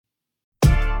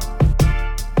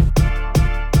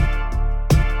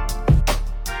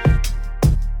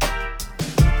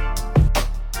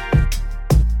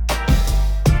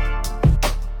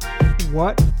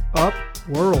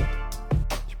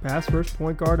pass first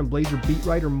point guard and Blazer beat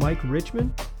writer Mike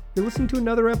Richmond. You're listening to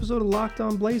another episode of Locked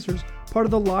On Blazers, part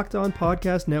of the Locked On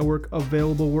Podcast Network,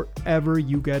 available wherever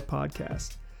you get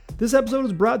podcasts. This episode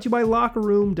is brought to you by Locker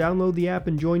Room. Download the app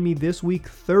and join me this week,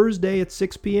 Thursday at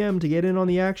 6 p.m. to get in on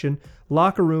the action.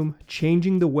 Locker Room,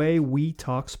 changing the way we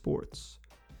talk sports.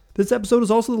 This episode is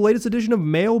also the latest edition of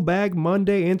Mailbag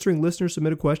Monday, answering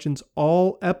listener-submitted questions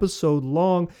all episode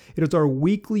long. It is our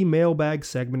weekly mailbag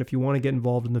segment. If you want to get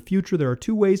involved in the future, there are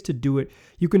two ways to do it.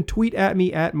 You can tweet at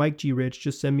me at Mike G. Rich.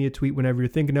 Just send me a tweet whenever you're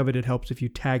thinking of it. It helps if you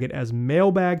tag it as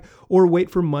mailbag, or wait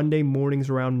for Monday mornings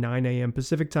around 9 a.m.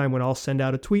 Pacific time when I'll send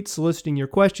out a tweet soliciting your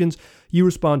questions. You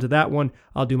respond to that one.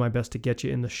 I'll do my best to get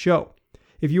you in the show.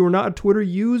 If you are not a Twitter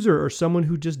user or someone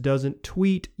who just doesn't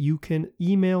tweet, you can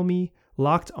email me.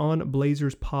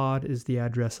 LockedOnBlazersPod is the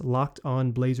address.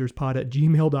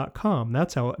 LockedOnBlazersPod@gmail.com.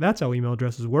 That's how email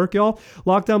addresses work, y'all.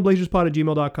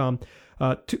 LockedOnBlazersPod@gmail.com.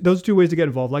 Those two ways to get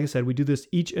involved. Like I said, we do this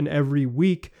each and every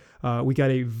week. We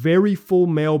got a very full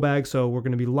mailbag, so we're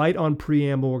going to be light on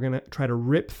preamble. We're going to try to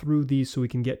rip through these so we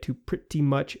can get to pretty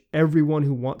much everyone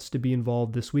who wants to be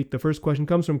involved this week. The first question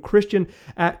comes from Christian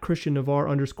at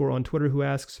 @ChristianNavar_ on Twitter, who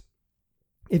asks,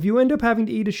 if you end up having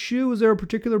to eat a shoe, is there a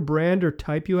particular brand or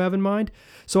type you have in mind?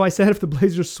 So I said if the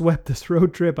Blazers swept this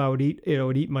road trip, I would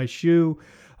eat my shoe.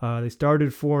 They started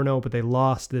 4-0, but they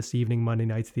lost this evening, Monday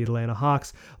night, to the Atlanta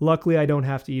Hawks. Luckily, I don't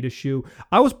have to eat a shoe.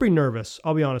 I was pretty nervous.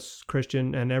 I'll be honest,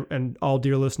 Christian, and all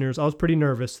dear listeners. I was pretty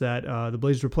nervous that the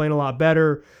Blazers were playing a lot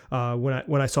better. When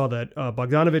I saw that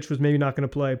Bogdanović was maybe not going to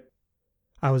play,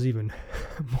 I was even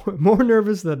more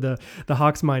nervous that the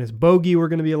Hawks minus Bogey were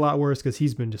going to be a lot worse because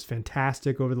he's been just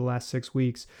fantastic over the last 6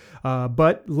 weeks.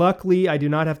 But luckily, I do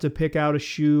not have to pick out a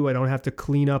shoe. I don't have to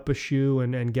clean up a shoe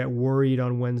and get worried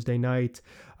on Wednesday night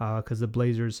because the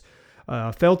Blazers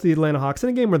fell to the Atlanta Hawks in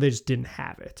a game where they just didn't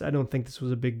have it. I don't think this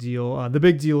was a big deal. The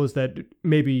big deal is that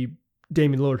maybe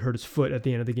Damian Lillard hurt his foot at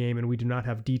the end of the game, and we do not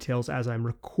have details as I'm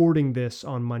recording this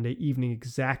on Monday evening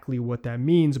exactly what that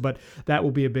means, but that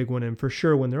will be a big one. And for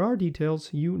sure, when there are details,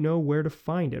 you know where to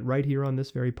find it right here on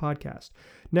this very podcast.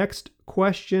 Next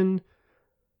questions,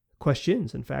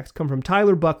 in fact, come from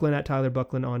Tyler Buckland at Tyler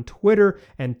Buckland on Twitter,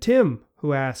 and Tim,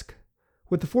 who asked,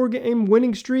 with the 4-game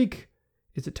winning streak,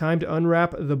 is it time to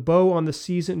unwrap the bow on the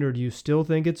season, or do you still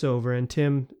think it's over? And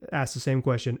Tim asked the same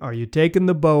question. Are you taking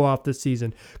the bow off the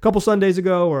season? A couple Sundays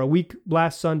ago, or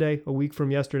last Sunday, a week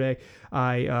from yesterday,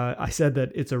 I said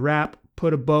that it's a wrap.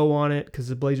 Put a bow on it because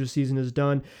the Blazers season is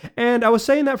done. And I was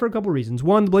saying that for a couple reasons.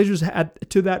 One, the Blazers had,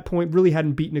 to that point, really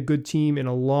hadn't beaten a good team in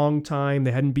a long time.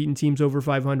 They hadn't beaten teams over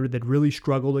 500. They'd really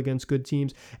struggled against good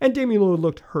teams. And Damian Lillard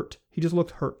looked hurt. He just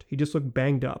looked hurt. He just looked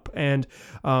banged up. And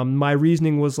my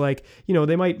reasoning was like,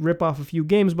 they might rip off a few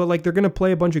games, but like they're going to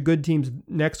play a bunch of good teams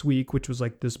next week, which was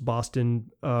like this Brooklyn,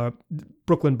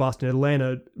 Boston,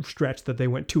 Atlanta stretch that they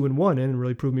went 2-1 in and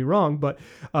really proved me wrong. But,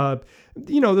 that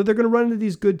they're going to run into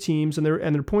these good teams and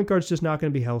their point guard's just not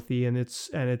going to be healthy, and it's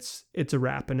a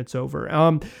wrap and it's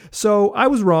over. So I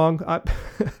was wrong. I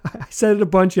said it a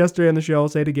bunch yesterday on the show. I'll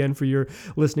say it again for your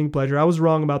listening pleasure. I was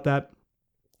wrong about that.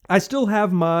 I still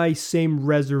have my same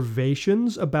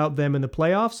reservations about them in the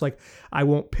playoffs. Like, I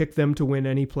won't pick them to win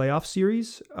any playoff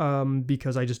series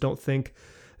because I just don't think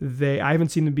I haven't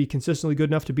seen them be consistently good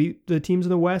enough to beat the teams in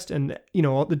the West. And,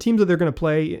 the teams that they're going to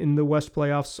play in the West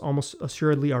playoffs almost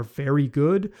assuredly are very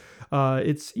good.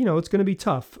 It's going to be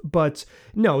tough, but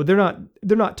no, they're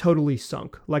not totally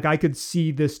sunk. Like, I could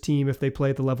see this team, if they play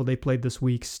at the level they played this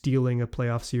week, stealing a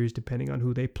playoff series depending on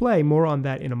who they play. More on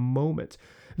that in a moment.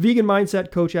 Vegan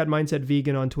Mindset, coach at Mindset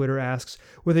Vegan on Twitter, asks,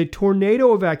 with a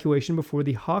tornado evacuation before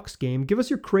the Hawks game, give us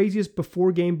your craziest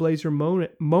before-game Blazer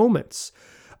moments.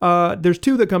 There's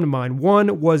two that come to mind.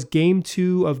 One was Game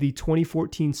 2 of the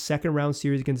 2014 second-round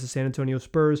series against the San Antonio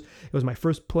Spurs. It was my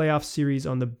first playoff series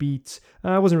on the beat.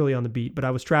 I wasn't really on the beat, but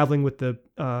I was traveling with the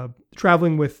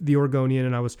Oregonian,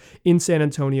 and I was in San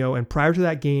Antonio. And prior to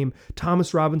that game,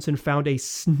 Thomas Robinson found a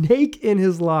snake in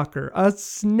his locker. A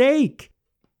snake!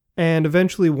 And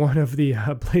eventually one of the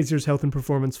Blazers health and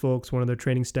performance folks, one of their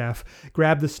training staff,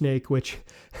 grabbed the snake, which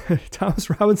Thomas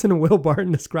Robinson and Will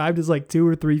Barton described as like 2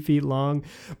 or 3 feet long.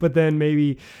 But then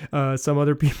maybe some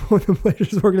other people in the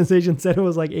Blazers organization said it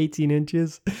was like 18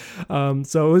 inches.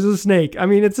 So it was a snake. I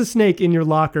mean, it's a snake in your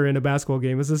locker in a basketball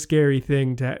game. It's a scary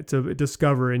thing to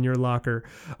discover in your locker.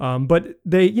 But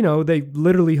they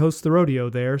literally host the rodeo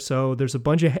there. So there's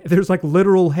there's like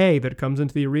literal hay that comes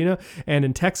into the arena. And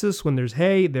in Texas, when there's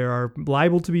hay, there are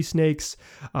liable to be snakes.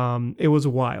 It was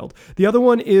wild. The other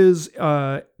one is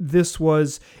this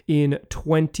was in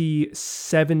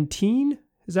 2017.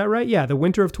 Is that right? Yeah, the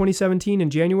winter of 2017 in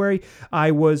January,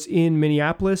 I was in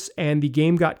Minneapolis and the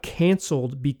game got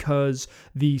canceled because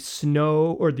the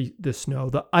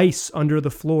ice under the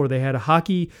floor. They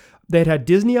had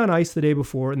Disney on Ice the day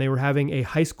before, and they were having a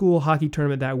high school hockey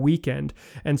tournament that weekend.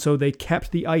 And so they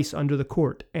kept the ice under the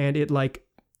court, and it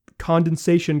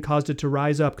condensation caused it to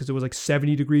rise up because it was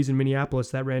 70 degrees in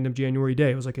Minneapolis that random January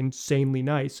day. It was insanely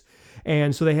nice.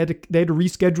 And so they had to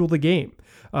reschedule the game.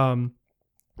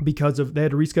 They had to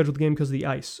reschedule the game because of the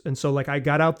ice. And so I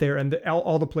got out there and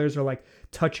all the players are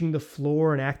touching the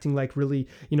floor and acting really,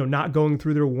 not going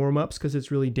through their warm-ups because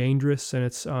it's really dangerous. And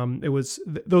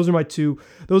those are my two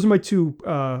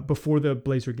before the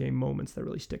Blazer game moments that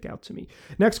really stick out to me.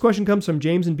 Next question comes from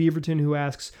James in Beaverton, who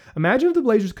asks, imagine if the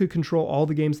Blazers could control all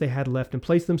the games they had left and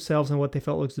place themselves in what they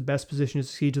felt was the best position to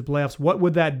succeed to the playoffs. What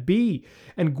would that be?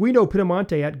 And Guido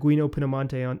Pinamonte at Guido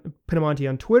Pinamonte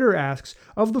on Twitter asks,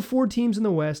 of the four teams in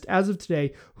the West as of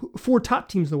today, four top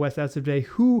teams in the West as of today,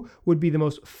 who would be the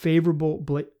most favorable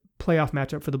playoff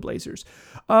matchup for the Blazers?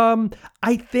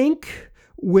 I think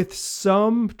with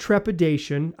some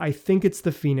trepidation, I think it's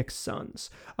the Phoenix Suns.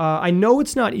 I know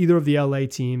it's not either of the LA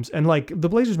teams, and the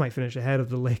Blazers might finish ahead of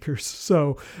the Lakers,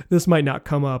 so this might not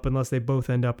come up unless they both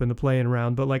end up in the play-in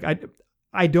round. But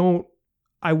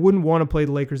I wouldn't want to play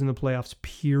the Lakers in the playoffs,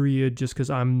 period, just because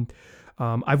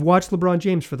I've watched LeBron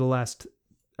James for the last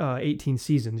 18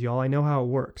 seasons, y'all. I know how it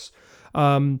works.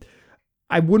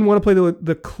 I wouldn't want to play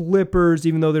the Clippers,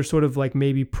 even though they're sort of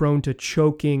maybe prone to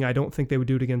choking. I don't think they would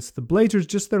do it against the Blazers.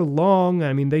 Just they're long.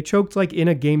 I mean, they choked in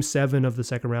a game 7 of the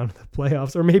second round of the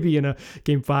playoffs, or maybe in a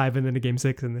game 5 and then a game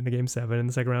 6 and then a game 7 in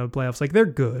the second round of the playoffs. They're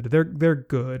good. They're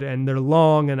good and they're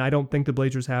long. And I don't think the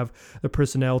Blazers have the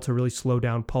personnel to really slow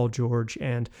down Paul George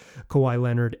and Kawhi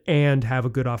Leonard and have a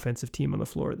good offensive team on the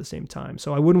floor at the same time.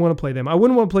 So I wouldn't want to play them. I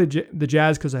wouldn't want to play the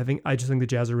Jazz because I just think the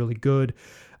Jazz are really good.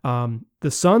 The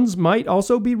Suns might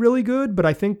also be really good, but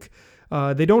I think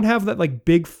they don't have that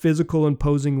big physical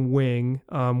imposing wing,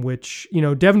 which,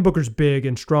 Devin Booker's big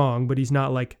and strong, but he's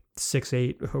not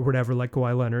 6'8" or whatever like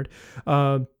Kawhi Leonard.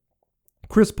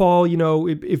 Chris Paul,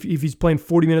 if he's playing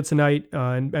 40 minutes a night,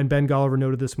 and Ben Golliver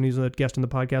noted this when he was a guest on the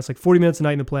podcast, 40 minutes a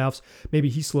night in the playoffs, maybe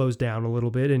he slows down a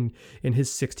little bit in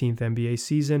his 16th NBA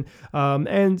season.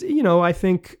 I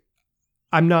think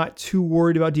I'm not too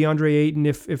worried about DeAndre Ayton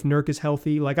if Nurk is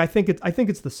healthy. I think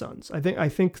it's the Suns. I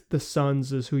think the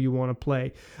Suns is who you want to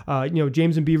play.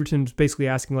 James and Beaverton is basically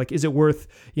asking is it worth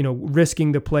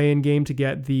risking the play-in game to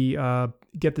get the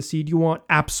seed you want?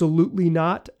 Absolutely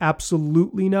not.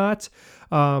 Absolutely not.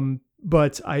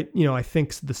 But I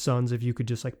think the Suns, if you could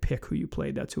just pick who you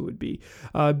played, that's who it would be.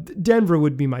 Denver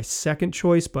would be my second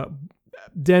choice, but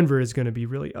Denver is going to be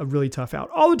a really tough out.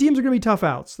 All the teams are going to be tough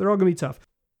outs. They're all going to be tough.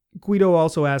 Guido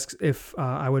also asks if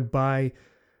I would buy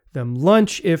them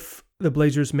lunch if the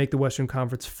Blazers make the Western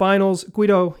Conference Finals.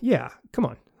 Guido, yeah, come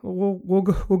on. We'll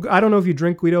go. I don't know if you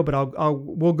drink, Guido, but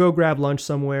we'll go grab lunch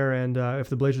somewhere. And if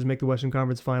the Blazers make the Western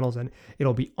Conference Finals, and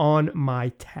it'll be on my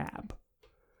tab.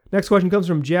 Next question comes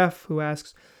from Jeff, who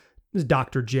asks, this is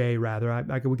Dr. J, rather.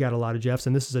 We got a lot of Jeffs,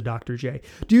 and this is a Dr. J.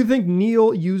 Do you think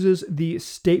Neil uses the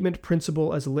statement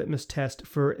principle as a litmus test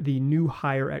for the new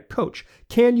hire at coach?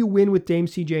 Can you win with Dame,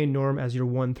 CJ, and Norm as your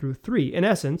 1 through 3? In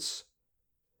essence,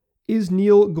 is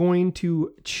Neil going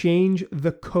to change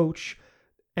the coach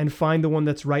and find the one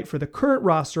that's right for the current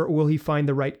roster, or will he find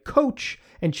the right coach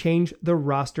and change the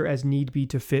roster as need be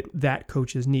to fit that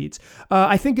coach's needs?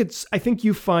 I think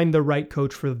you find the right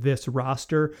coach for this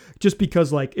roster, just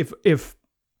because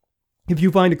if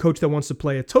you find a coach that wants to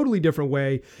play a totally different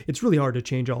way, it's really hard to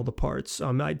change all the parts.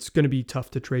 It's going to be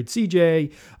tough to trade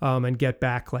CJ and get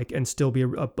back and still be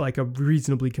a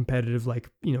reasonably competitive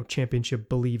championship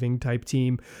believing type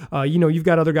team. You've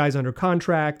got other guys under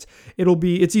contract.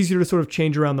 It's easier to sort of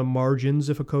change around the margins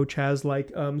if a coach has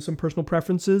some personal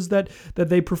preferences that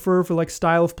they prefer for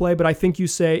style of play. But I think you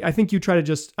try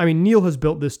to Neil has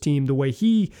built this team the way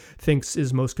he thinks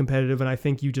is most competitive, and I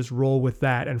think you just roll with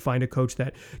that and find a coach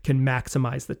that can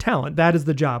maximize the talent. That is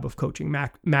the job of coaching,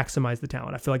 maximize the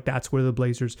talent. I feel like that's where the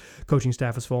Blazers coaching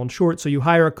staff has fallen short. So you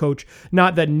hire a coach,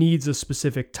 not that needs a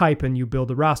specific type and you build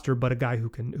a roster, but a guy who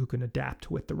can adapt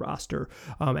with the roster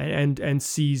and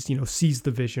sees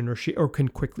the vision or can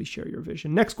quickly share your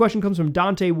vision. Next question comes from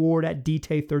Dante Ward at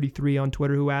DT33 on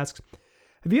Twitter, who asks,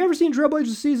 have you ever seen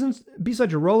Trailblazers seasons be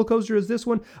such a roller coaster as this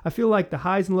one? I feel like the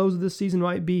highs and lows of this season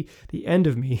might be the end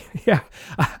of me. Yeah,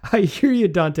 I hear you,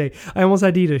 Dante. I almost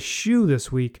had to eat a shoe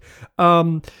this week.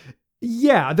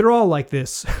 Yeah, they're all like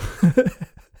this.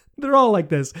 They're all like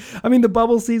this. I mean, the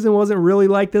bubble season wasn't really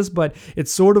like this, but it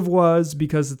sort of was,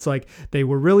 because it's like they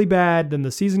were really bad. Then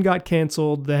the season got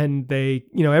canceled. Then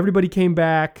everybody came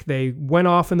back. They went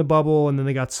off in the bubble, and then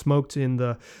they got smoked in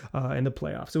the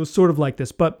playoffs. It was sort of like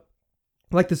this, but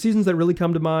like the seasons that really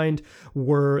come to mind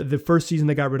were the first season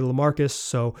they got rid of LaMarcus.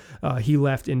 So he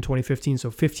left in 2015.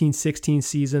 So 15-16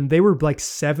 season, they were like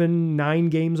 7-9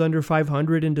 games under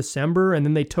 500 in December. And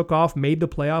then they took off, made the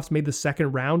playoffs, made the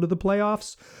second round of the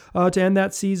playoffs to end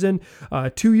that season.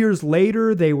 2 years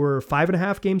later, they were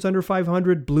 5.5 games under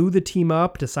 500, blew the team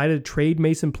up, decided to trade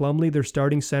Mason Plumlee, their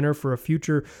starting center, for a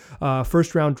future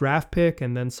first round draft pick.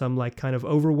 And then some like kind of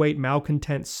overweight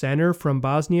malcontent center from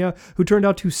Bosnia who turned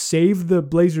out to save the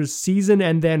Blazers season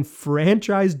and then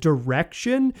franchise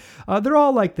direction. They're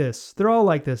all like this. They're all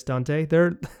like this, Dante.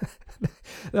 They're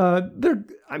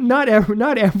not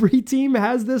every team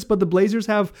has this, but the Blazers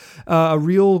have a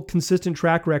real consistent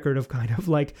track record of kind of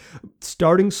like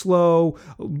starting slow,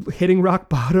 hitting rock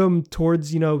bottom towards,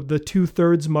 the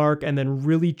 2/3 mark, and then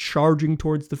really charging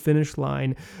towards the finish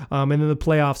line. And then the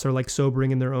playoffs are like sobering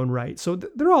in their own right. So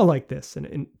they're all like this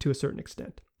and to a certain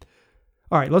extent.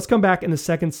 All right, let's come back in the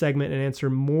second segment and answer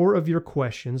more of your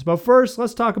questions. But first,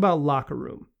 let's talk about Locker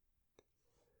Room.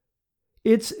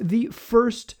 It's the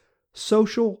first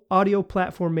social audio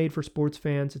platform made for sports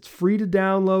fans. It's free to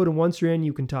download, and once you're in,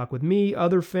 you can talk with me,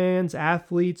 other fans,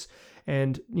 athletes,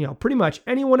 and pretty much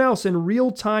anyone else in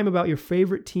real time about your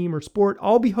favorite team or sport.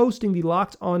 I'll be hosting the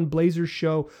Locked On Blazers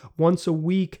show once a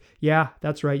week. Yeah,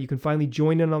 that's right. You can finally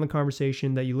join in on the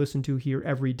conversation that you listen to here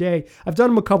every day. I've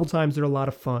done them a couple times. They're a lot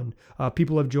of fun.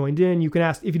 People have joined in. You can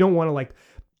ask if you don't want to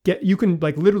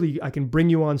I can bring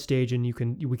you on stage and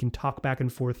we can talk back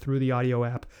and forth through the audio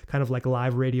app, kind of like a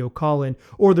live radio call-in,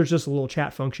 or there's just a little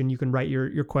chat function. You can write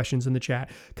your questions in the chat,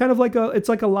 kind of like it's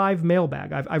like a live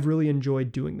mailbag. I've really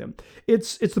enjoyed doing them.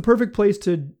 It's the perfect place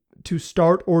to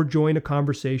start or join a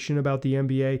conversation about the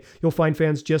NBA. You'll find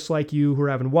fans just like you who are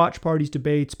having watch parties,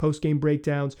 debates, post-game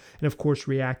breakdowns, and of course,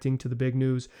 reacting to the big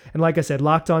news. And like I said,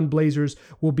 Locked On Blazers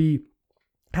will be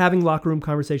having locker room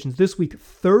conversations this week,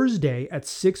 Thursday at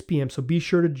 6 p.m. So be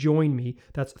sure to join me.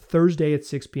 That's Thursday at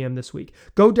 6 p.m. this week.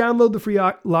 Go download the free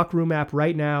Locker Room app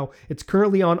right now. It's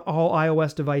currently on all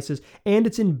iOS devices, and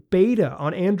it's in beta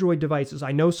on Android devices.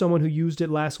 I know someone who used it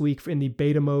last week in the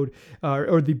beta mode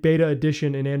or the beta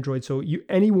edition in Android. So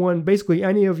basically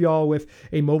any of y'all with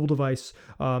a mobile device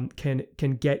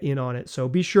can get in on it. So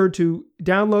be sure to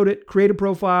download it, create a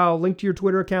profile, link to your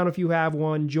Twitter account if you have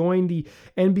one, join the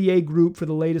NBA group for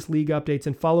the latest league updates,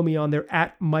 and follow me on there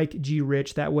at Mike G.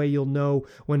 Rich. That way you'll know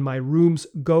when my rooms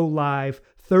go live.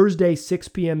 Thursday, 6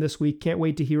 p.m. this week. Can't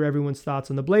wait to hear everyone's thoughts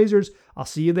on the Blazers. I'll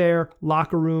see you there.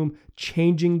 Locker Room,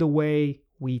 changing the way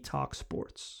we talk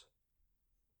sports.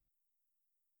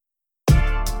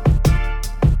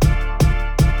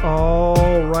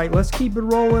 All right, let's keep it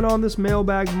rolling on this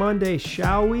Mailbag Monday,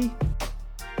 shall we?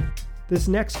 This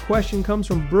next question comes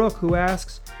from Brooke, who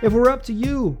asks, if we're up to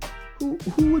you,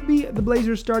 who would be the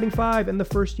Blazers starting five and the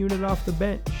first unit off the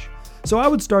bench? So I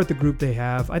would start the group they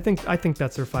have. I think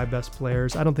that's their five best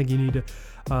players. I don't think you need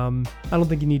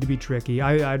to be tricky.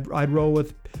 I'd roll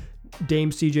with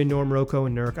Dame, CJ, Norm, Rocco,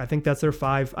 and Nurk. I think that's their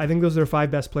five. I think those are their five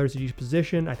best players at each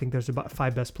position. I think there's about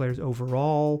five best players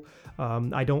overall.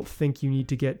 I don't think you need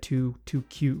to get too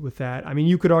cute with that. I mean,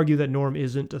 you could argue that Norm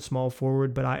isn't a small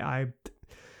forward, but I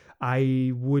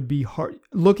would be hard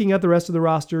looking at the rest of the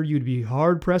roster. You'd be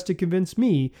hard pressed to convince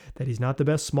me that he's not the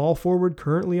best small forward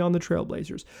currently on the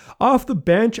Trailblazers. Off the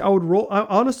bench, I would roll.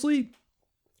 Honestly,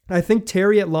 I think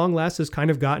Terry at long last has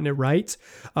kind of gotten it right.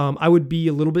 I would be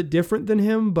a little bit different than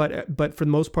him, but for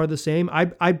the most part the same.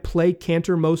 I'd play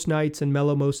Cantor most nights and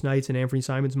Melo most nights and Anthony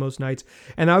Simons most nights,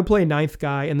 and I would play a ninth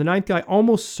guy, and the ninth guy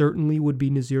almost certainly would be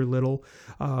Nasir Little.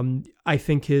 I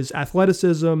think his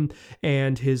athleticism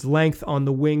and his length on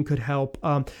the wing could help.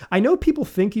 I know people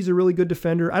think he's a really good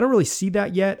defender. I don't really see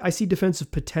that yet. I see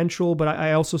defensive potential, but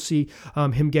I also see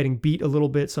him getting beat a little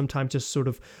bit sometimes, just sort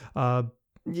of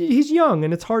he's young,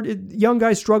 and it's hard. Young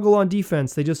guys struggle on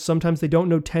defense. Sometimes they don't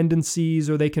know tendencies,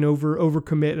 or they can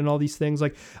overcommit and all these things.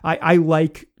 Like I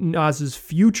like Nas's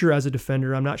future as a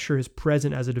defender. I'm not sure his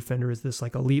present as a defender is this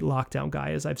like elite lockdown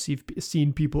guy, as I've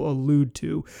seen people allude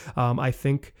to. I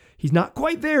think he's not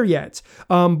quite there yet.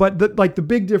 But the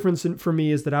big difference for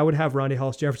me is that I would have Rondae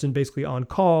Hollis-Jefferson basically on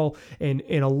call, and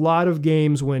in a lot of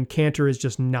games when Cantor is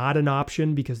just not an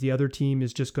option because the other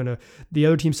team's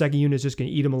second unit is just going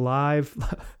to eat him alive.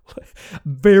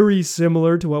 very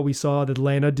similar to what we saw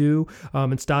Atlanta do.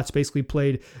 And Stotts basically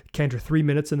played Kanter 3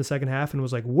 minutes in the second half and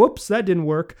was like, whoops, that didn't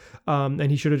work. And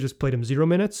he should have just played him 0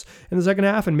 minutes in the second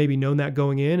half and maybe known that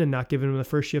going in and not given him the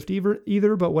first shift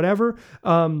either, but whatever.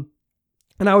 And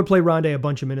I would play Rondé a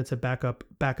bunch of minutes at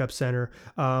backup center.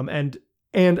 And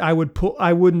I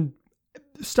wouldn't,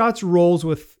 Stotts rolls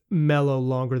with Melo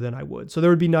longer than I would. So there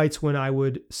would be nights when I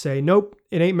would say, nope,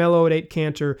 it ain't Melo, it ain't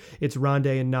Kanter, it's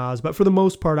Rondé and Naz. But for the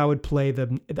most part, I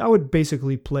would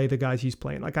basically play the guys he's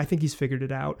playing. Like, I think he's figured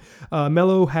it out.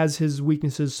 Melo has his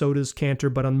weaknesses, so does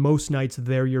Kanter, but on most nights,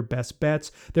 they're your best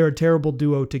bets. They're a terrible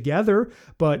duo together,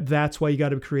 but that's why you got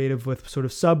to be creative with sort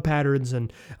of sub patterns.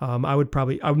 And I would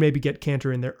maybe get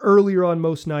Kanter in there earlier on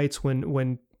most nights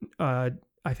when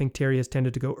I think Terry has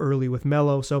tended to go early with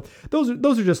Melo. So those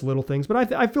are just little things.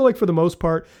 But I feel like for the most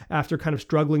part, after kind of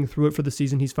struggling through it for the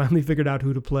season, he's finally figured out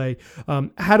who to play.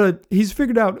 He's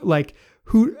figured out like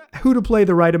who to play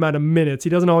the right amount of minutes. He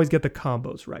doesn't always get the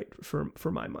combos right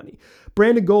for my money.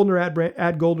 Brandon Goldner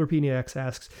at Goldner PNX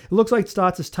asks, it looks like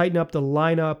Stotts has tightened up the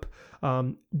lineup.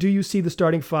 Do you see the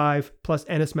starting five plus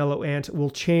Ennis, Melo, Ant will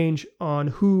change on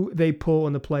who they pull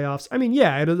in the playoffs? I mean,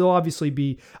 yeah, it'll obviously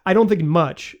be, I don't think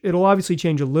much. It'll obviously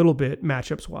change a little bit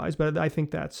matchups wise, but I think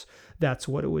that's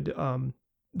what it would,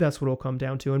 that's what it'll come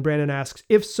down to. And Brandon asks,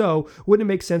 if so, wouldn't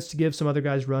it make sense to give some other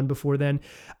guys run before then?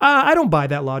 I don't buy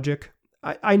that logic.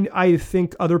 I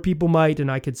think other people might,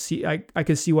 and I could see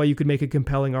why you could make a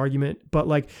compelling argument, but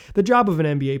like the job of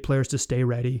an NBA player is to stay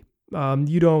ready.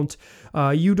 You don't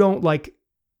like,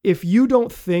 if you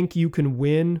don't think you can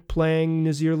win playing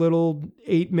Nasir Little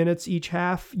 8 minutes each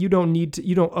half, you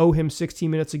don't owe him 16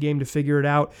 minutes a game to figure it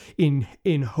out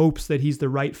in hopes that he's the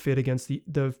right fit against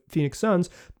the Phoenix Suns.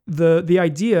 The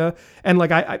idea, and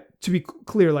like, I to be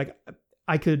clear, like,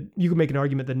 you could make an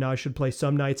argument that Naz should play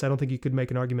some nights. I don't think you could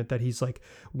make an argument that he's like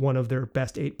one of their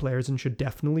best 8 players and should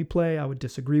definitely play. I would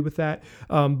disagree with that.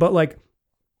 But like,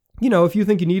 you know, if you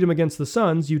think you need him against the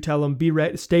Suns, you tell him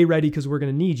stay ready because we're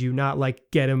going to need you, not like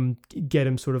get him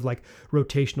sort of like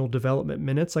rotational development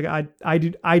minutes. Like I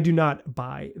do not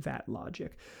buy that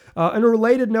logic. On a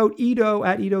related note, Ito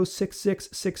at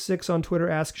Ito6666 on Twitter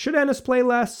asks, should Ennis play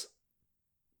less?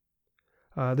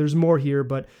 There's more here,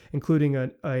 but including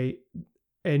a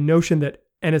notion that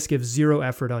Ennis gives zero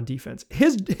effort on defense.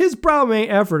 His problem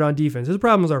ain't effort on defense. His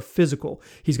problems are physical.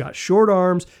 He's got short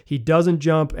arms, he doesn't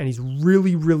jump, and he's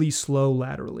really, really slow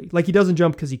laterally. Like, he doesn't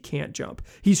jump because he can't jump.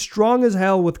 He's strong as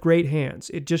hell with great hands.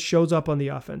 It just shows up on the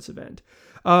offensive end.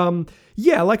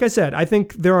 Yeah, like I said, I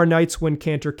think there are nights when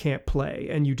Kanter can't play,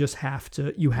 and you just have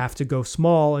to go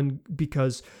small, and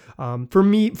because for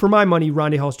my money,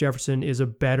 Rondé Hollis-Jefferson is a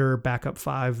better backup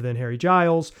 5 than Harry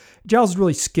Giles. Giles is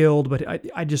really skilled, but I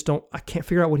can't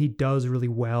figure out what he does really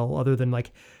well other than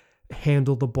like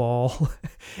handle the ball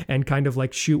and kind of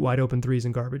like shoot wide open threes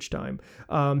in garbage time.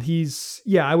 I don't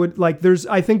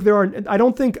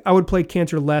think I would play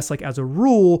Kanter less like as a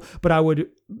rule, but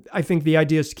I think the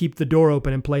idea is to keep the door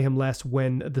open and play him less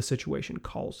when the situation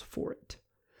calls for it.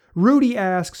 Rudy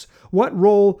asks, what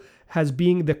role has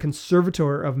being the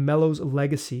conservator of Melo's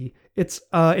legacy? It's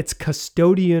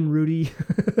custodian, Rudy.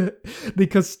 The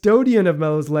custodian of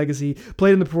Melo's legacy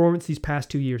played in the performance these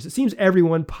past 2 years. It seems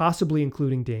everyone, possibly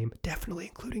including Dame, definitely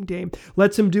including Dame,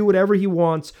 lets him do whatever he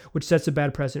wants, which sets a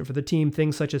bad precedent for the team.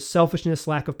 Things such as selfishness,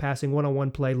 lack of passing,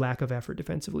 one-on-one play, lack of effort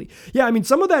defensively. Yeah, I mean,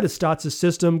 some of that is Stotts'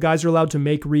 system. Guys are allowed to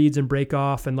make reads and break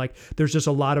off, and like there's just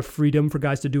a lot of freedom for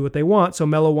guys to do what they want. So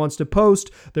Melo wants to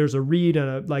post, there's a read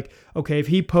and okay, if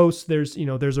he posts, there's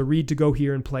a read to go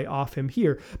here and play off him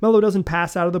here. Melo doesn't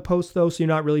pass out of the post though, so you're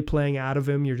not really playing out of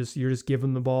him. You're just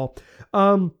giving the ball.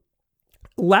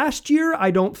 Last year, I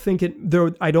don't think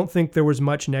there was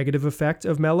much negative effect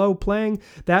of Melo playing.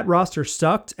 That roster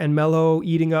sucked, and Melo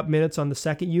eating up minutes on the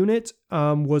second unit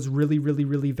was really, really,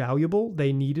 really valuable.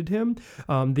 They needed him.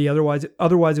 Otherwise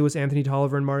it was Anthony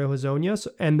Tolliver and Mario Hezonja,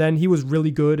 and then he was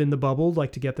really good in the bubble,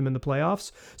 like to get them in the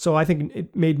playoffs. So I think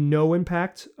it made no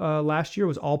impact last year. It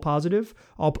was all positive,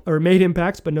 or made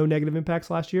impacts, but no negative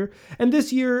impacts last year. And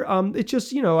this year, it's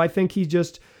just, I think he's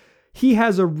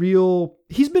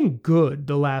been good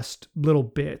the last little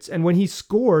bits. And when he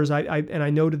scores, I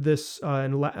noted this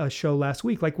in a show last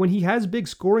week, like when he has big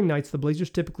scoring nights, the Blazers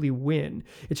typically win.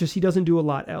 It's just, he doesn't do a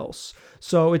lot else.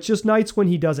 So it's just nights when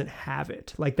he doesn't have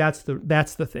it. Like that's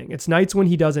the thing. It's nights when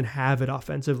he doesn't have it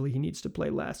offensively, he needs to play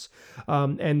less.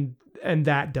 And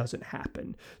that doesn't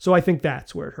happen. So I think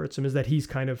that's where it hurts him, is that he's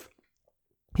kind of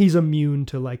he's immune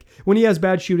to, like, when he has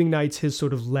bad shooting nights, his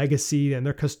sort of legacy and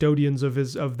their custodians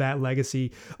of that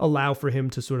legacy allow for him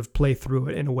to sort of play through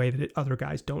it in a way that other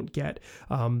guys don't get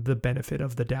the benefit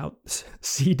of the doubt.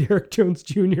 See Derek Jones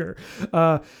Jr.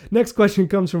 Next question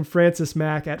comes from Francis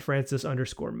Mack at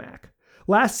Francis_Mack.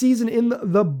 Last season in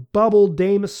the bubble,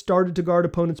 Dame started to guard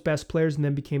opponents' best players and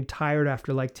then became tired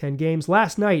after like 10 games.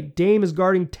 Last night, Dame is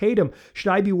guarding Tatum. Should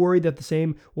I be worried that the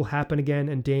same will happen again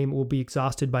and Dame will be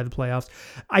exhausted by the playoffs?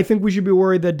 I think we should be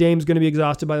worried that Dame's going to be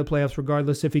exhausted by the playoffs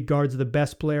regardless if he guards the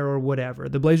best player or whatever.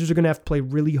 The Blazers are going to have to play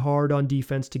really hard on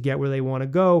defense to get where they want to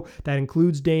go. That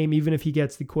includes Dame, even if he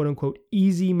gets the quote-unquote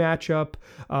easy matchup.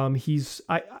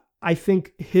 I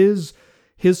think his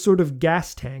sort of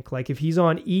gas tank, like if he's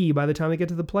on E by the time they get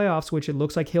to the playoffs, which it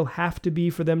looks like he'll have to be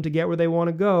for them to get where they want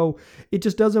to go, it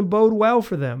just doesn't bode well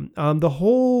for them. The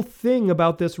whole thing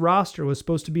about this roster was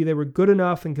supposed to be they were good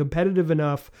enough and competitive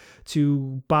enough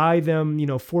to buy them,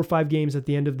 4 or 5 games at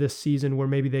the end of this season where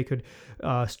maybe they could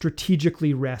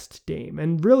strategically rest Dame.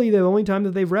 And really the only time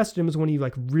that they've rested him is when he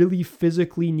like really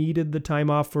physically needed the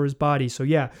time off for his body. So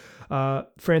yeah,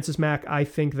 Francis Mack, I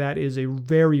think that is a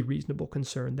very reasonable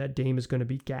concern that Dame is going to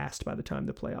be gassed by the time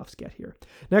the playoffs get here.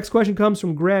 Next question comes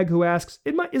from Greg, who asks,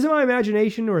 is it my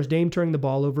imagination or is Dame turning the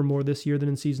ball over more this year than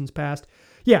in seasons past?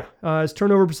 Yeah, his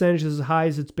turnover percentage is as high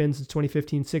as it's been since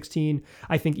 2015-16.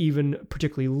 I think even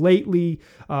particularly lately,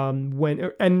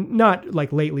 and not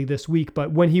like lately this week,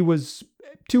 but when he was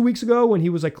 2 weeks ago, when he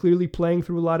was like clearly playing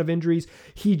through a lot of injuries,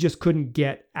 he just couldn't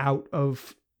get out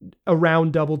of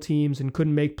around double teams and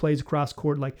couldn't make plays across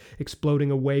court, like exploding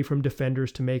away from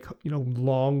defenders to make,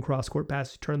 long cross court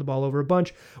passes, turn the ball over a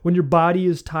bunch. When your body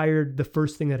is tired, the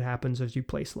first thing that happens is you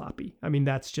play sloppy. I mean,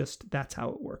 that's how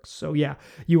it works. So yeah,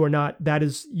 that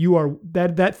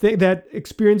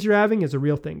experience you're having is a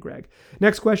real thing, Greg.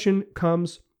 Next question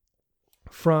comes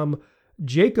from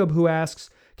Jacob, who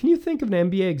asks, can you think of an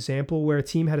NBA example where a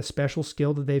team had a special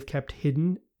skill that they've kept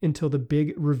hidden until the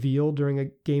big reveal during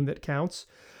a game that counts?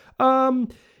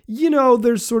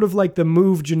 There's sort of like the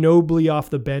move Ginobili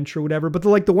off the bench or whatever, but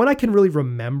the one I can really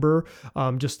remember,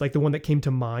 just like the one that came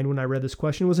to mind when I read this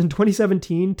question, was in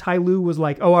 2017. Ty Lue was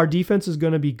like, oh, our defense is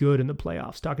going to be good in the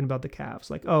playoffs, talking about the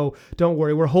Cavs. Like, oh, don't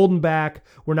worry, we're holding back.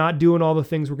 We're not doing all the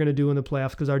things we're going to do in the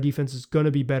playoffs because our defense is going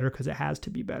to be better because it has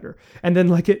to be better. And then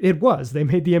like it was, they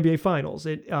made the NBA finals.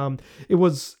 It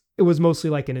was mostly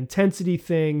like an intensity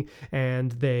thing,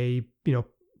 and they,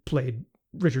 played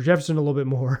Richard Jefferson a little bit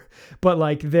more, but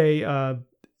like they kind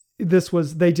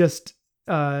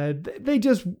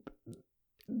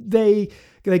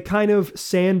of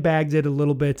sandbagged it a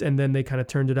little bit, and then they kind of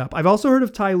turned it up. I've also heard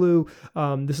of Ty Lue.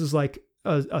 This is like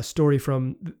a story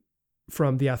from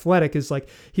The Athletic, is like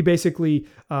he basically,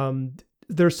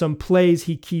 there's some plays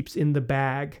he keeps in the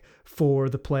bag for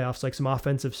the playoffs, like some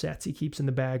offensive sets he keeps in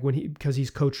the bag because he's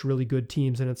coached really good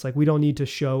teams. And it's like, we don't need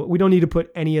to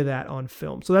put any of that on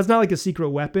film. So that's not like a secret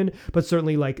weapon, but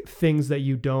certainly like things that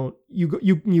you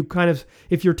kind of,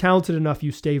 if you're talented enough,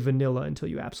 you stay vanilla until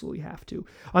you absolutely have to.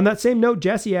 On that same note,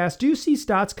 Jesse asked, do you see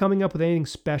Stotts coming up with anything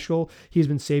special he's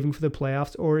been saving for the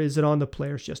playoffs, or is it on the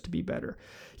players just to be better?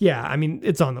 Yeah, I mean,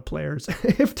 it's on the players.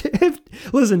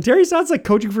 Listen, Terry Stotts like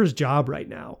coaching for his job right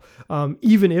now.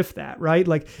 Even if that, right?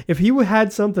 Like if he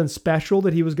had something special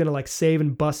that he was going to like save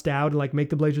and bust out and like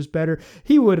make the Blazers better,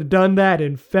 he would have done that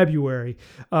in February.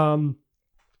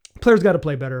 Players got to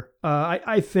play better.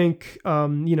 I think,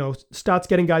 Stotts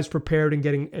getting guys prepared and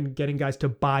getting guys to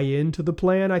buy into the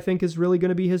plan, I think is really going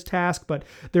to be his task, but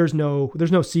there's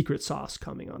no secret sauce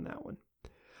coming on that one.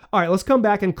 All right, let's come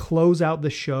back and close out the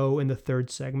show in the third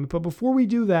segment. But before we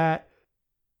do that,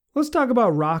 let's talk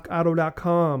about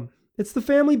RockAuto.com. It's the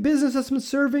family business that's been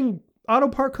serving auto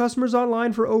part customers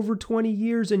online for over 20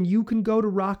 years, and you can go to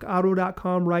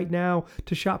RockAuto.com right now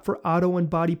to shop for auto and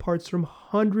body parts from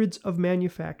hundreds of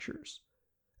manufacturers.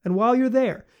 And while you're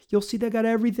there, you'll see they got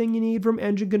everything you need, from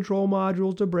engine control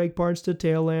modules to brake parts to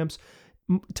tail lamps,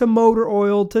 to motor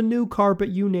oil, to new carpet,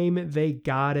 you name it, they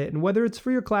got it. And whether it's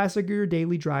for your classic or your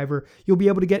daily driver, you'll be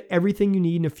able to get everything you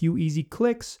need in a few easy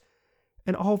clicks,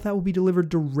 and all of that will be delivered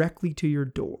directly to your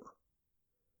door.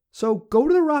 So go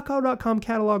to the RockAuto.com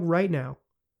catalog right now,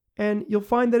 and you'll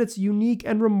find that it's unique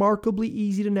and remarkably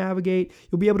easy to navigate.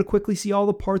 You'll be able to quickly see all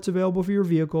the parts available for your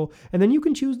vehicle, and then you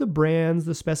can choose the brands,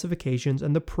 the specifications,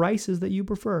 and the prices that you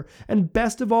prefer. And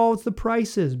best of all, it's the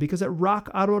prices, because at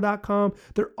RockAuto.com,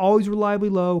 they're always reliably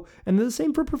low, and they're the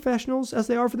same for professionals as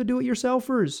they are for the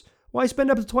do-it-yourselfers. Why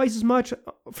spend up to twice as much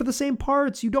for the same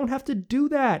parts? You don't have to do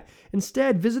that.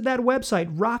 Instead, visit that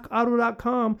website,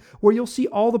 RockAuto.com, where you'll see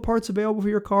all the parts available for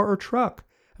your car or truck.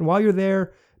 And while you're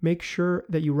there, make sure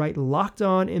that you write Locked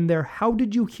On in their How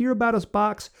Did You Hear About Us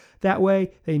box. That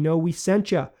way they know we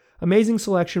sent you. Amazing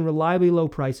selection, reliably low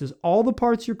prices, all the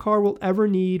parts your car will ever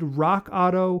need,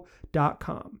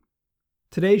 rockauto.com.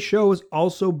 Today's show is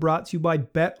also brought to you by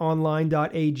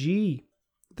betonline.ag.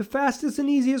 The fastest and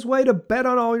easiest way to bet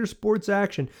on all your sports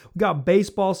action. We got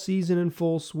baseball season in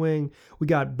full swing. We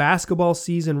got basketball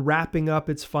season wrapping up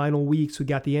its final weeks. We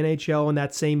got the NHL in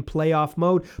that same playoff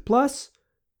mode. Plus,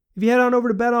 if you head on over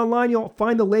to BetOnline, you'll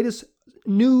find the latest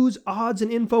news, odds,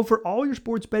 and info for all your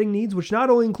sports betting needs, which not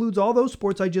only includes all those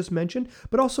sports I just mentioned,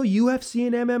 but also UFC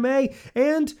and MMA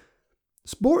and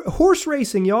horse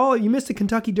racing, y'all. You missed the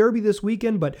Kentucky Derby this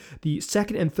weekend, but the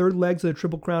second and third legs of the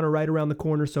Triple Crown are right around the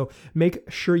corner. So make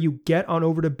sure you get on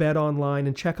over to BetOnline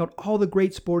and check out all the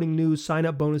great sporting news,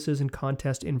 sign-up bonuses, and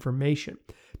contest information.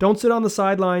 Don't sit on the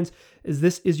sidelines, as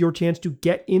this is your chance to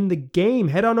get in the game.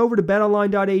 Head on over to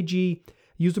betonline.ag.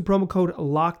 Use the promo code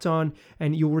LOCKEDON,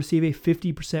 and you'll receive a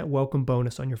 50% welcome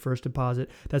bonus on your first deposit.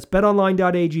 That's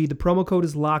betonline.ag. The promo code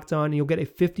is LOCKEDON, and you'll get a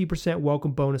 50%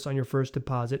 welcome bonus on your first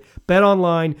deposit.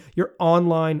 BetOnline, your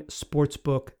online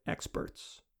sportsbook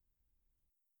experts.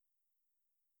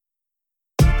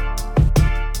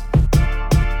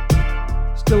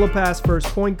 Still a pass first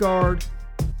point guard.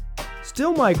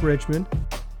 Still Mike Richmond.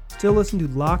 Still listen to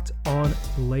Locked On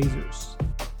Blazers.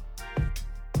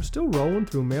 Still rolling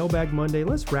through Mailbag Monday.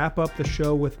 Let's wrap up the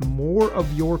show with more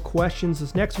of your questions.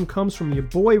 This next one comes from your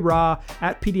boy Ra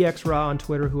at PDXRa on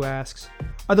Twitter, who asks,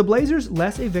 are the Blazers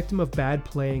less a victim of bad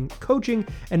playing, coaching,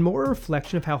 and more a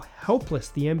reflection of how helpless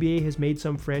the NBA has made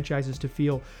some franchises to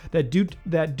feel that do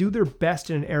their best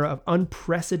in an era of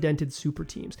unprecedented super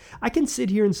teams? I can't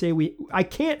sit here and say we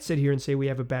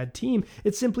have a bad team.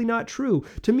 It's simply not true.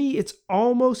 To me, it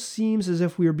almost seems as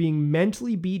if we are being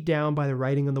mentally beat down by the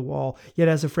writing on the wall. Yet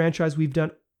as a franchise, we've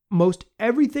done most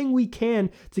everything we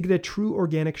can to get a true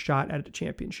organic shot at a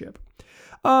championship.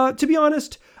 To be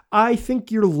honest, I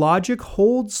think your logic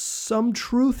holds some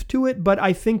truth to it, but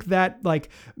I think that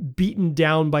beaten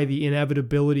down by the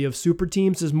inevitability of super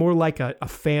teams is more like a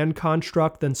fan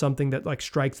construct than something that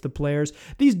strikes the players.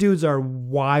 These dudes are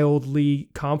wildly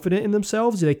confident in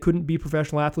themselves. They couldn't be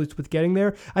professional athletes with getting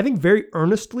there. I think very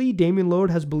earnestly, Damian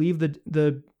Lillard has believed that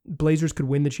the Blazers could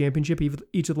win the championship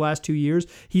each of the last 2 years.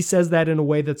 He says that in a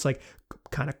way that's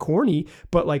kind of corny,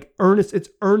 but earnest. It's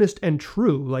earnest and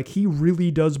true. He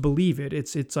really does believe it.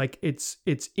 It's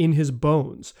in his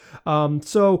bones.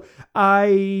 So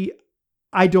I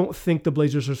don't think the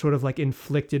Blazers are sort of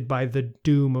inflicted by the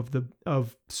doom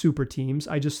of super teams.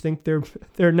 I just think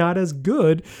they're not as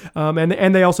good.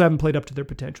 And they also haven't played up to their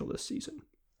potential this season.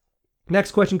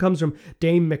 Next question comes from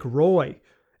Dame McRoy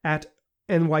at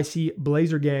NYC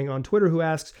Blazer Gang on Twitter, who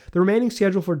asks, the remaining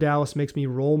schedule for Dallas makes me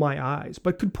roll my eyes,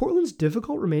 but could Portland's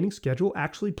difficult remaining schedule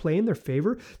actually play in their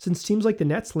favor, since teams like the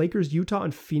Nets, Lakers, Utah,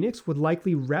 and Phoenix would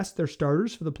likely rest their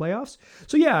starters for the playoffs?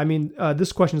 So yeah,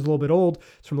 this question is a little bit old.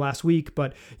 It's from last week,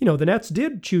 but the Nets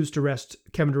did choose to rest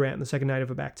Kevin Durant in the second night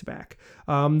of a back-to-back.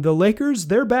 The Lakers,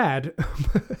 they're bad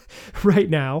right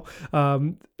now,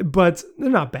 but they're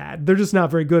not bad. They're just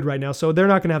not very good right now, so they're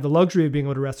not going to have the luxury of being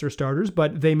able to rest their starters,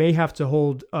 but they may have to hold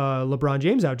LeBron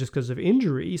James out just because of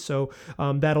injury. So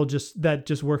that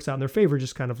just works out in their favor,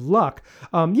 just kind of luck.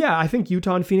 I think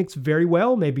Utah and Phoenix very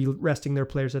well may be resting their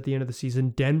players at the end of the season.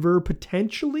 Denver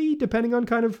potentially, depending on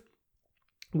kind of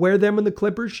where them and the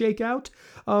Clippers shake out.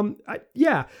 I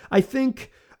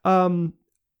think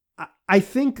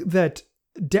that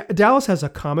Dallas has a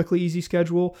comically easy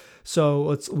schedule,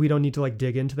 so we don't need to like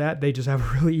dig into that. They just have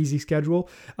a really easy schedule.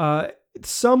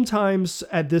 Sometimes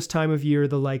at this time of year,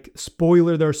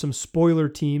 there are some spoiler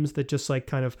teams that just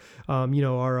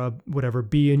are a whatever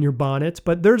bee in your bonnet.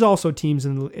 But there's also teams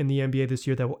in the NBA this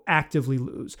year that will actively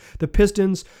lose. The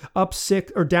Pistons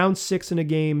down 6 in a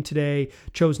game today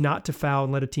chose not to foul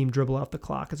and let a team dribble out the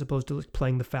clock as opposed to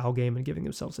playing the foul game and giving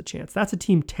themselves a chance. That's a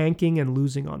team tanking and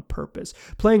losing on purpose.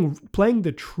 Playing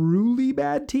the truly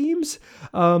bad teams,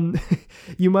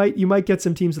 you might get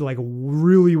some teams that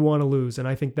really want to lose, and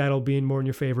I think that'll be more in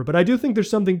your favor. But I do think there's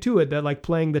something to it that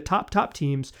playing the top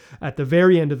teams at the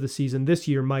very end of the season this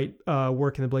year might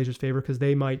work in the Blazers' favor, because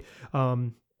they might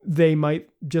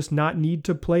just not need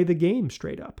to play the game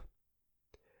straight up.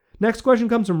 Next question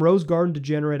comes from Rose Garden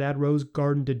Degenerate at Rose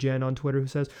Garden Degen on Twitter, who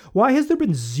says, why has there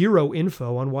been zero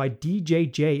info on why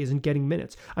DJJ isn't getting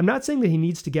minutes? I'm not saying that he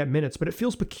needs to get minutes, but it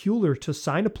feels peculiar to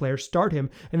sign a player, start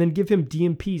him, and then give him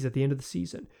DMPs at the end of the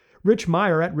season. Rich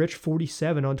Meyer at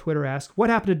Rich47 on Twitter asks, what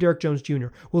happened to Derrick Jones Jr.?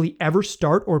 Will he ever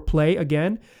start or play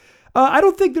again? I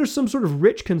don't think there's some sort of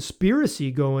rich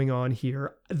conspiracy going on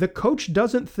here. The coach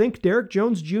doesn't think Derrick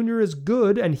Jones Jr. is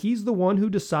good, and he's the one who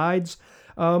decides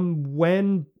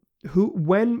when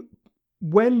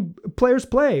players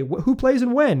play, who plays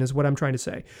and when is what I'm trying to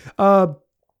say.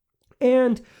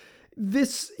 And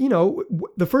this,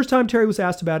 the first time Terry was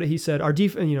asked about it, he said, our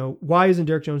defense, why isn't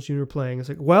Derrick Jones Jr. playing? It's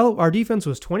like, well, our defense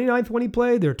was 29th when he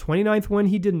played. They're 29th when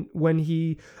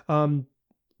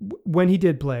he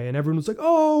did play, and everyone was like,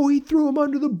 oh, he threw him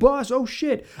under the bus. Oh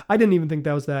shit. I didn't even think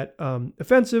that was that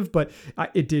offensive, but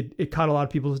it caught a lot of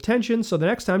people's attention. So the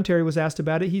next time Terry was asked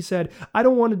about it, he said, I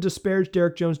don't want to disparage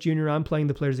Derrick Jones Jr. I'm playing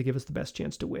the players that give us the best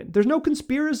chance to win. There's no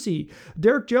conspiracy.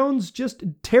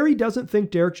 Terry doesn't think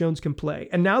Derrick Jones can play.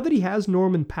 And now that he has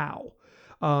Norman Powell,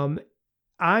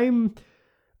 Derrick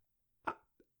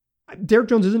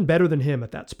Jones isn't better than him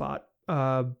at that spot.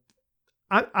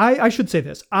 I should say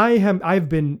this. I've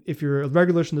been, if you're a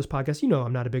regular listener to this podcast,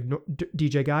 I'm not a big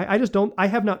DJ guy. I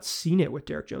have not seen it with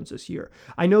Derrick Jones this year.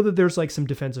 I know that there's like some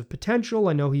defensive potential.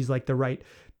 I know he's like the right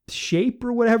shape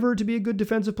or whatever to be a good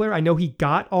defensive player. I know he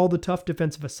got all the tough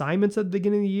defensive assignments at the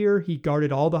beginning of the year. He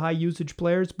guarded all the high usage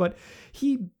players, but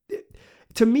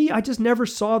to me, I just never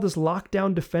saw this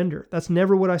lockdown defender. That's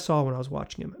never what I saw when I was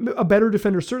watching him. A better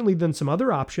defender, certainly, than some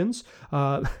other options.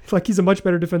 Like he's a much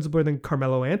better defensive player than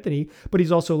Carmelo Anthony, but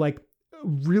he's also like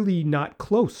really not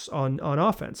close on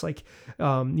offense. Like,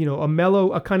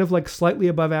 a kind of like slightly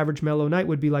above average Melo night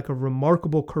would be like a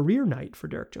remarkable career night for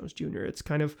Derrick Jones Jr. It's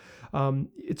kind of,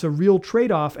 it's a real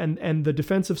trade-off, and the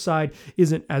defensive side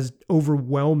isn't as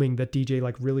overwhelming that DJ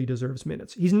like really deserves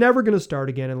minutes. He's never going to start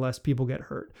again unless people get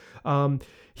hurt.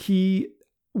 He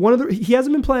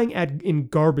hasn't been playing in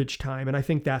garbage time, and I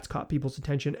think that's caught people's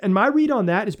attention. And my read on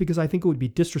that is because I think it would be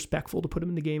disrespectful to put him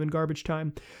in the game in garbage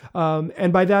time.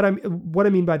 And by that, what I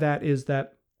mean by that is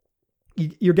that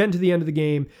you're getting to the end of the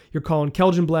game, you're calling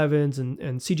Keljin Blevins and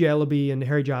CJ Ellaby and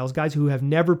Harry Giles, guys who have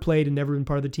never played and never been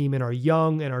part of the team and are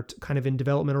young and are kind of in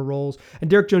developmental roles. And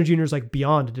Derrick Jones Jr. is like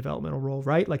beyond a developmental role,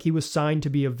 right? Like he was signed to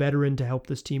be a veteran to help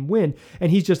this team win,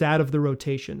 and he's just out of the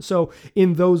rotation. So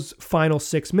in those final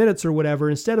 6 minutes or whatever,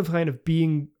 instead of kind of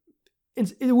being,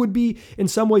 it would be in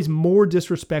some ways more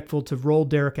disrespectful to roll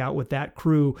Derrick out with that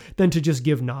crew than to just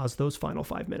give Naz those final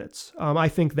 5 minutes. I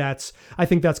think that's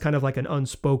kind of like an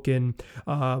unspoken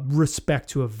respect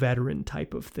to a veteran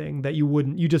type of thing that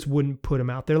you just wouldn't put him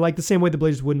out there. Like the same way the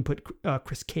Blazers wouldn't put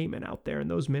Chris Kaman out there in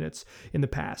those minutes in the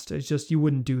past. It's just, you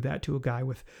wouldn't do that to a guy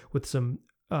with some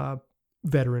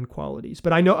veteran qualities.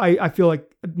 But I feel like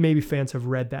maybe fans have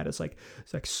read that as like,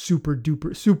 it's like super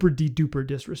duper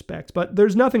disrespect, but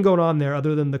there's nothing going on there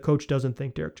other than the coach doesn't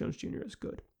think Derrick Jones Jr. is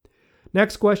good.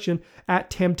 Next question, at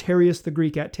Tamtarius the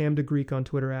Greek, at Tam the Greek on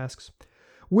Twitter asks,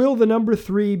 will the number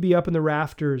 3 be up in the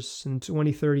rafters in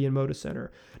 2030 in Moda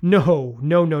Center? No.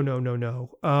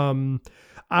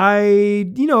 I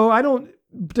don't,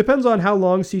 depends on how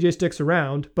long CJ sticks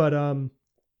around, but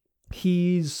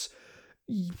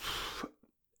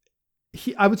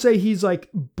I would say he's like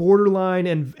borderline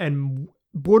and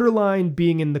borderline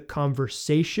being in the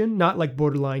conversation, not like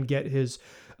borderline get his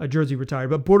jersey retired,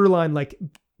 but borderline like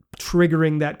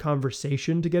triggering that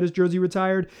conversation to get his jersey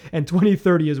retired. And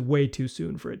 2030 is way too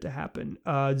soon for it to happen.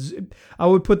 I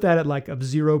would put that at like a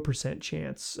 0%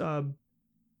 chance.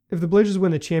 If the Blazers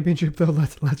win the championship, though,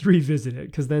 let's revisit it,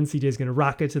 because then CJ is going to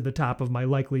rocket to the top of my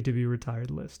likely to be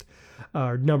retired list,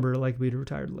 or number likely to be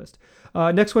retired list.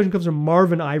 Next question comes from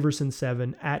Marvin Iverson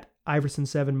 7 at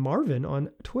Iverson7 Marvin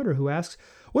on Twitter, who asks,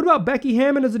 "What about Becky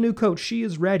Hammon as a new coach? She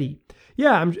is ready."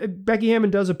 Yeah, Becky Hammon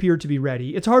does appear to be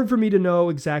ready. It's hard for me to know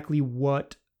exactly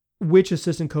which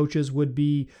assistant coaches would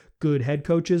be good head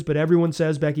coaches, but everyone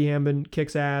says Becky Hammon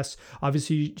kicks ass.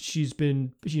 Obviously, she's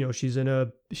been, she's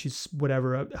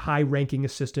whatever, a high-ranking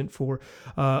assistant for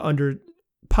under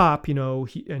Pop,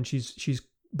 and she's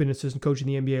been an assistant coach in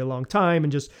the NBA a long time,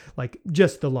 and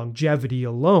just the longevity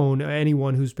alone,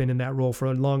 anyone who's been in that role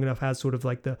for long enough has sort of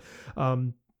like the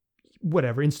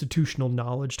institutional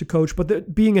knowledge to coach.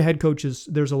 But being a head coach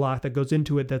there's a lot that goes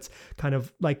into it. That's kind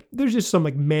of like, there's just some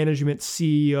like management,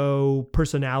 CEO,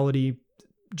 personality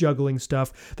juggling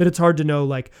stuff that it's hard to know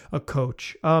like a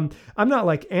coach. I'm not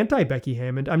like anti Becky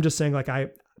Hammon. I'm just saying like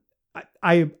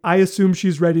I assume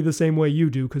she's ready the same way you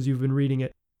do because you've been reading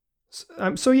it.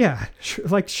 So yeah,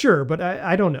 sure, but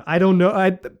I don't know. I don't know.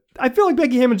 I feel like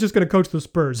Becky Hammon's just going to coach the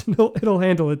Spurs and it'll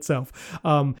handle itself.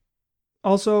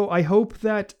 Also, I hope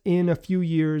that in a few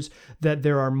years that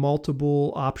there are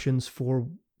multiple options for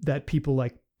that people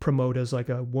like promote as like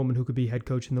a woman who could be head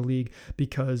coach in the league,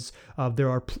 because there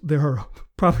are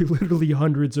probably literally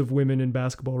hundreds of women in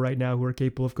basketball right now who are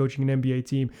capable of coaching an NBA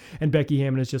team, and Becky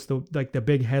Hammon is just the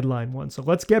big headline one. So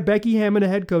let's get Becky Hammon a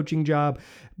head coaching job.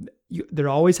 There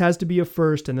always has to be a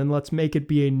first, and then let's make it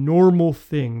be a normal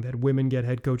thing that women get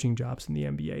head coaching jobs in the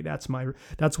NBA.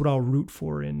 That's what I'll root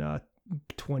for in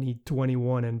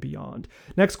 2021 and beyond.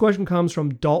 Next question comes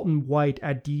from Dalton White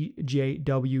at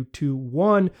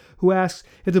DJW21, who asks,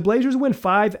 if the Blazers win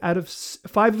 5 of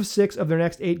 6 of their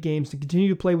next 8 games and continue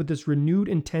to play with this renewed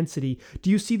intensity, do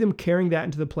you see them carrying that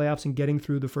into the playoffs and getting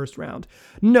through the first round?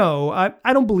 No,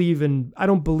 I don't believe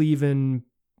in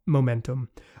momentum.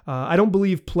 I don't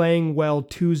believe playing well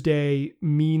Tuesday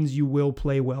means you will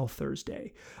play well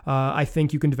Thursday. I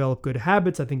think you can develop good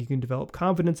habits. I think you can develop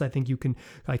confidence. I think you can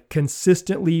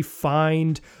consistently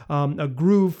find a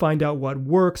groove, find out what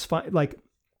works,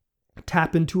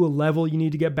 tap into a level you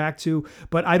need to get back to.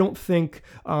 But I don't think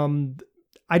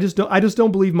I just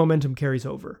don't believe momentum carries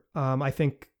over. I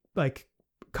think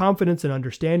confidence and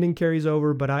understanding carries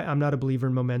over, but I'm not a believer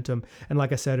in momentum. And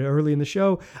like I said early in the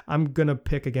show, I'm going to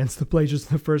pick against the Blazers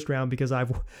in the first round because I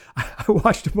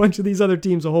watched a bunch of these other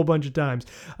teams a whole bunch of times.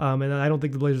 And I don't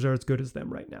think the Blazers are as good as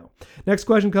them right now. Next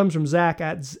question comes from Zach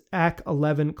at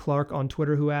Zach11Clark on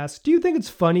Twitter, who asks, do you think it's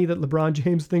funny that LeBron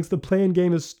James thinks the play-in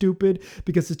game is stupid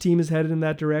because his team is headed in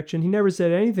that direction? He never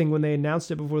said anything when they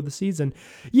announced it before the season.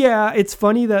 Yeah, it's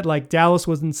funny that Dallas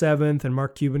was in 7th and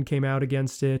Mark Cuban came out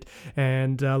against it,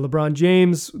 and LeBron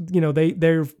James,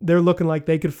 they're looking like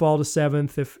they could fall to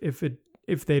 7th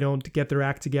if they don't get their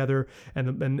act together,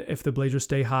 and if the Blazers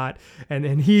stay hot,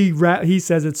 and he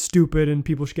says it's stupid and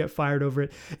people should get fired over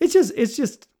it. It's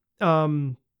just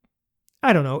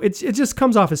I don't know. It just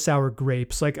comes off as sour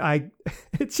grapes.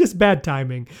 It's just bad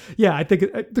timing. Yeah, I think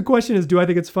the question is, do I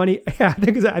think it's funny? Yeah,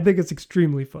 I think it's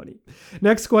extremely funny.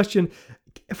 Next question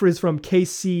is from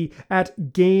KC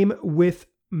at Game with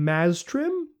Maztrim.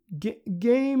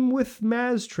 Game with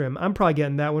Maztrim. I'm probably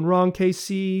getting that one wrong,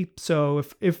 KC. So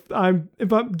if I'm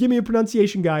give me a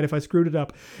pronunciation guide if I screwed it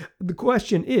up. The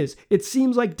question is, it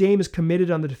seems like Dame is committed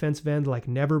on the defensive end like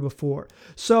never before.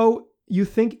 So you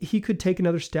think he could take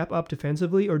another step up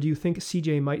defensively, or do you think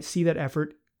CJ might see that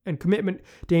effort and commitment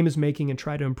Dame is making and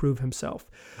try to improve himself?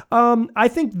 I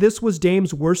think this was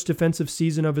Dame's worst defensive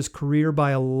season of his career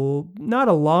by not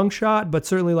a long shot, but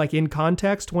certainly in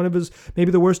context,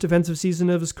 maybe the worst defensive season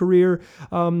of his career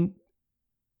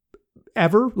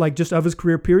ever, just of his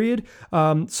career period.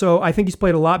 So I think he's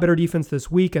played a lot better defense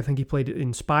this week. I think he played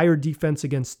inspired defense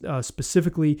against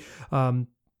specifically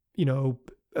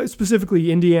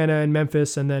Indiana and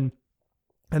Memphis, and then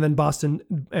Boston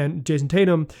and Jason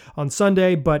Tatum on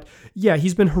Sunday. But yeah,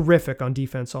 he's been horrific on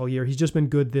defense all year. He's just been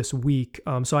good this week.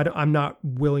 So I'm not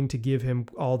willing to give him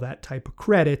all that type of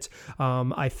credit.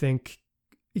 I think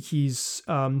he's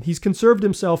conserved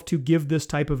himself to give this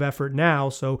type of effort now.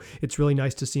 So it's really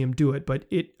nice to see him do it. But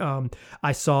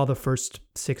I saw the first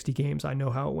 60 games. I know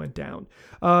how it went down.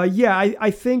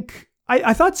 I think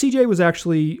I thought CJ was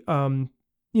actually,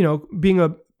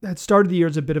 had started the year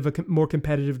as a bit of a more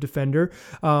competitive defender.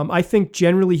 I think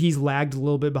generally he's lagged a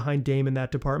little bit behind Dame in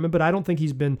that department, but I don't think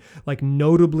he's been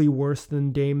notably worse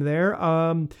than Dame there.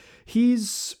 I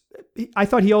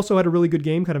thought he also had a really good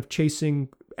game, kind of chasing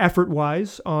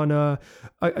effort-wise on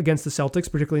against the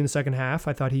Celtics, particularly in the second half.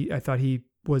 I thought he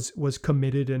was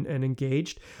committed and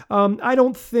engaged. I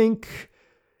don't think.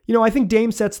 I think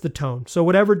Dame sets the tone. So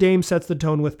whatever Dame sets the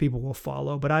tone with, people will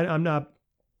follow. But I'm not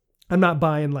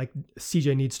buying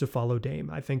CJ needs to follow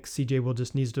Dame. I think CJ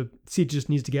just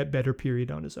needs to get better, period,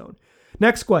 on his own.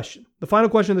 Next question. The final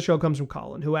question of the show comes from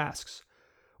Colin, who asks,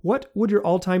 what would your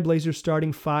all-time Blazers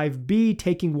starting 5 be,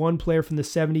 taking one player from the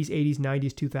 70s, 80s,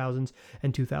 90s, 2000s,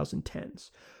 and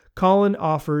 2010s? Colin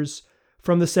offers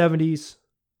from the 70s,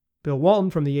 Bill Walton;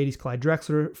 from the 80s, Clyde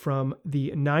Drexler; from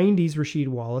the 90s, Rasheed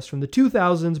Wallace; from the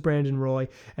 2000s, Brandon Roy;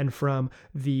 and from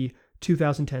the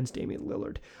 2010's Damian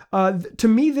Lillard. To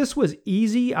me, this was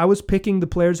easy. I was picking the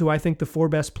players who I think the 4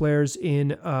 best players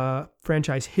in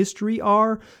franchise history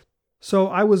are. So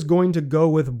I was going to go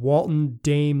with Walton,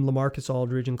 Dame, LaMarcus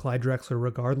Aldridge, and Clyde Drexler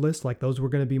regardless. Those were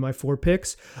going to be my 4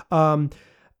 picks.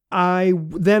 I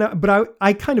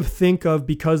kind of think of,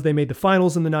 because they made the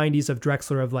finals in the 90s, of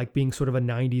Drexler of being sort of a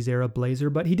 90s era Blazer,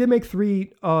 but he did make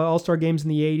 3 All-Star games in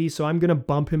the 80s, so I'm going to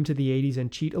bump him to the 80s and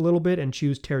cheat a little bit and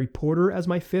choose Terry Porter as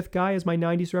my 5th guy, as my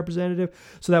 90s representative.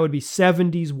 So that would be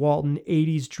 70s Walton,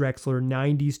 80s Drexler,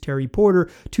 90s Terry Porter,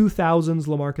 2000s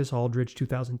LaMarcus Aldridge,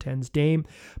 2010s Dame.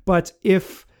 But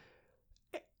if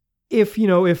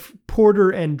if Porter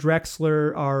and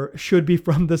Drexler should be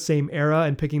from the same era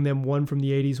and picking them one from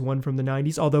the 80s, one from the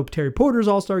 90s, although Terry Porter's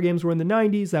All-Star games were in the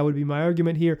 90s, that would be my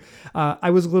argument here. I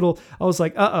was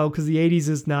like, because the 80s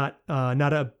is not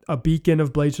a beacon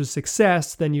of Blazers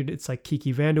success. Then it's like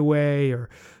Kiki Vandeweghe or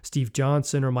Steve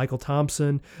Johnson or Michael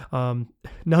Thompson,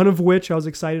 none of which I was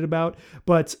excited about.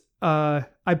 But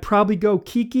I'd probably go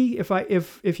Kiki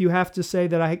if you have to say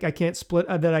that I can't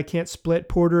split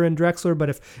Porter and Drexler. But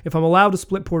if I'm allowed to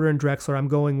split Porter and Drexler, I'm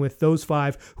going with those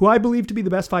five who I believe to be the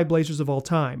best five Blazers of all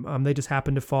time. They just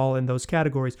happen to fall in those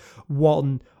categories.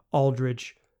 Walton,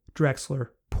 Aldridge, Drexler,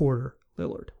 Porter,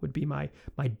 Lillard would be my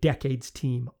decades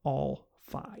team, all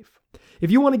five.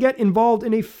 If you want to get involved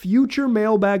in a future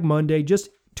Mailbag Monday, just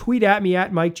tweet at me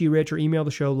at Mike G. Rich or email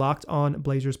the show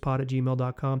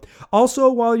lockedonblazerspod@gmail.com.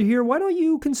 Also, while you're here, why don't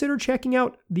you consider checking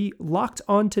out the Locked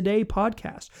On Today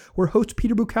podcast, where host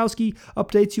Peter Bukowski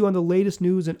updates you on the latest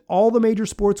news in all the major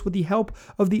sports with the help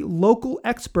of the local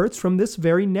experts from this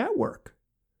very network.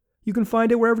 You can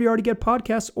find it wherever you already get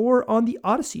podcasts or on the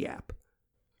Odyssey app.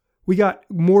 We got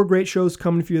more great shows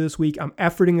coming for you this week. I'm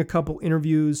efforting a couple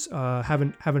interviews.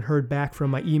 Haven't heard back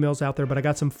from my emails out there, but I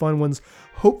got some fun ones.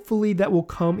 Hopefully that will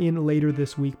come in later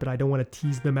this week, but I don't want to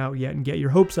tease them out yet and get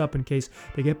your hopes up in case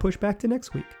they get pushed back to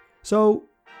next week. So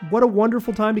what a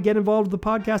wonderful time to get involved with the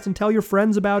podcast and tell your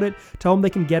friends about it. Tell them they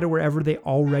can get it wherever they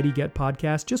already get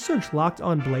podcasts. Just search Locked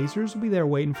On Blazers. We'll be there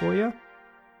waiting for you.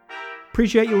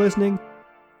 Appreciate you listening.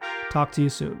 Talk to you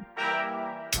soon.